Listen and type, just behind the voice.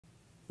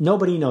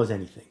nobody knows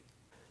anything.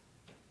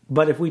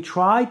 But if we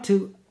try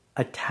to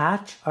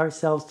attach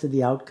ourselves to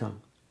the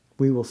outcome,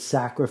 we will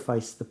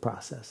sacrifice the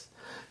process.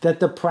 That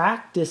the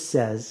practice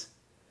says,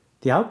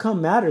 the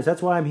outcome matters,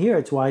 that's why I'm here,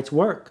 it's why it's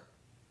work.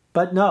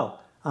 But no,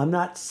 I'm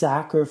not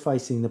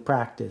sacrificing the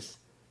practice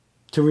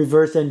to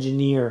reverse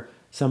engineer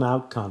some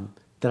outcome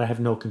that I have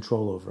no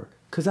control over,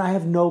 because I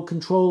have no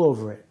control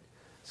over it.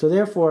 So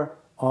therefore,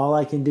 all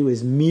I can do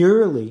is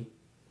merely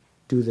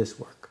do this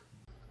work.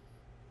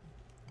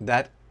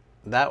 That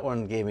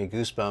one gave me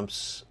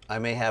goosebumps. I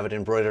may have it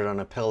embroidered on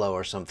a pillow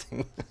or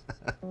something.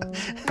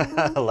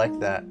 I like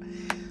that.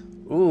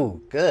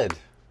 Ooh, good.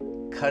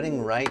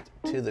 Cutting right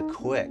to the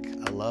quick.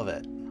 I love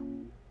it.